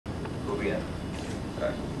begin.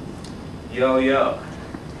 Right. Yo, yo.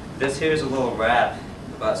 This here's a little rap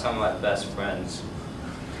about some of my best friends.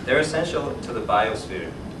 They're essential to the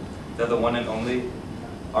biosphere. They're the one and only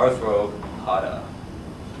Arthropoda.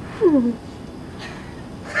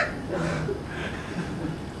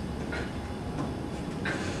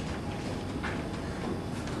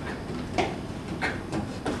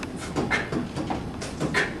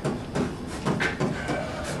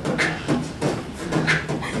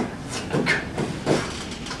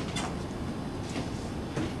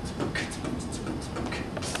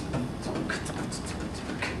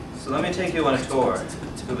 So let me take you on a tour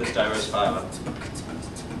through this diverse phylum.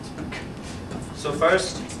 So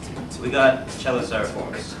first, we got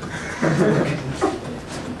Cheliceriforms.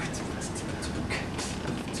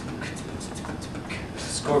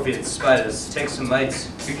 Scorpions, spiders, take some mites.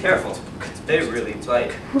 Be careful, they really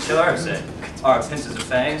bite. Chelaricid are pincers of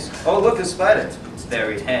fangs. Oh, look, a spider.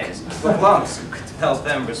 There he hangs. With lungs, to help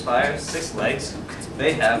them respire. 6 legs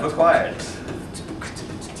they have acquired.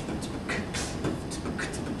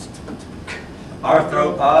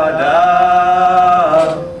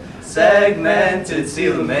 Arthropoda, segmented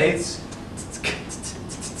coelomates,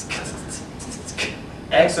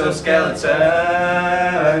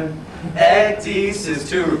 exoskeleton, ecdysis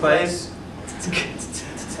to replace,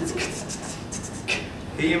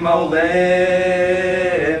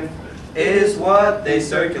 hemolymph is what they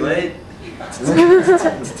circulate,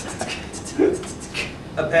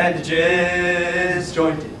 appendages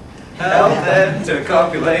jointed, help them to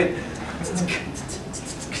copulate.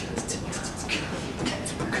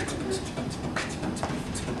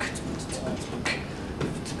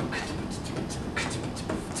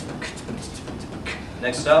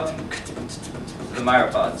 Next up, the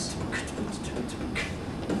myropods.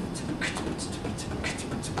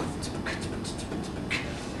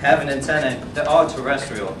 Have an antennae, they're all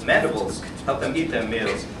terrestrial. Mandibles help them eat their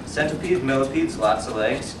meals. Centipedes, millipedes, lots of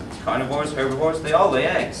legs. Carnivores, herbivores, they all lay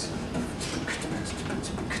eggs.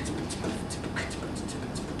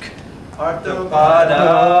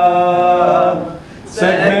 Arthropoda,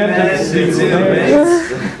 segmented coelomates.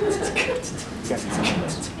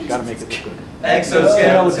 Gotta make it look good.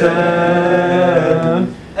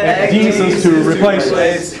 Exoskeleton, ecdysis to replace.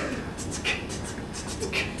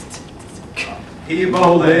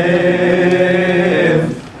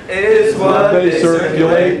 Hemolymph is what they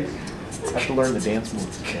circulate. Have to learn the dance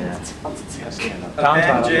moves. Yeah. Stand up.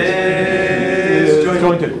 Appendages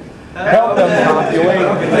Jointed. Help them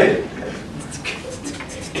copulate.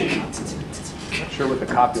 Not sure what the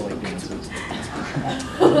copulate dance is.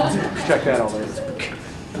 Check that out later.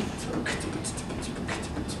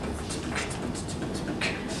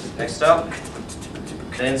 Next up,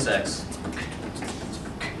 the insects.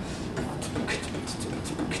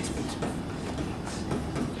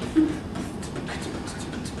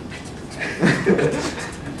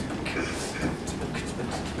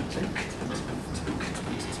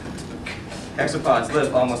 Hexapods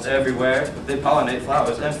live almost everywhere. They pollinate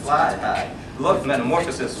flowers and fly high. Look,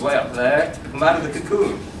 metamorphosis way up there. Come out of the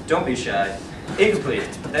cocoon. Don't be shy. Incomplete.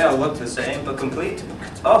 They all look the same, but complete.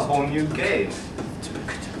 A whole new game.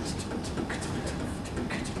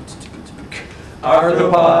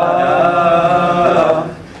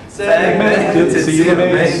 Arthropoda, segmented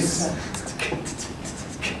coelomates.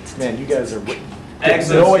 Man, you guys are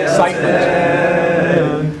no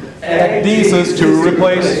excitement. Ecdysis to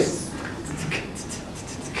replace.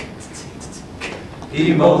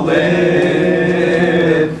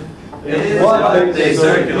 Hemolymph is what they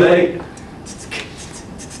circulate.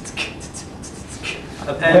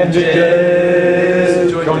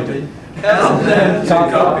 Appendages jointed, help them to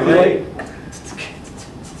copulate.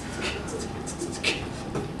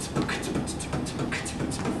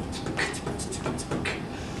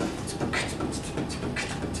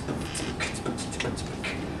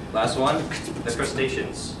 Last one, the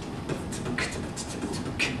crustaceans.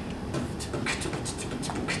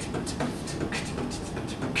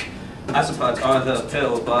 Isopods are the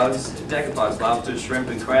pill bugs, decapods, lobsters, shrimp,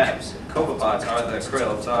 and crabs. Copepods are the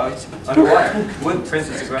krill dogs. Underwater, wood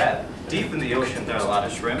princes to grab. Deep in the ocean, there are a lot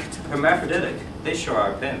of shrimp. Hermaphroditic, they sure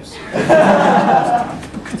are pimps.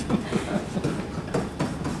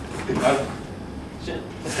 Shit.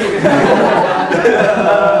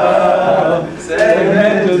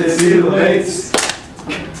 Segmented coelomates.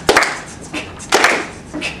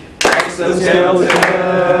 Exoskeleton,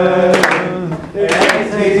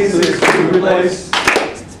 ecdysis to replace.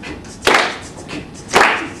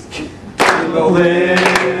 Hemolymph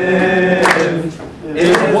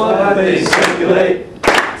is what they circulate.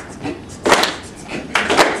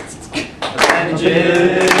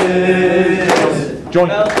 Appendages Join.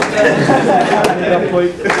 Enough,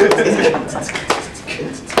 Blake.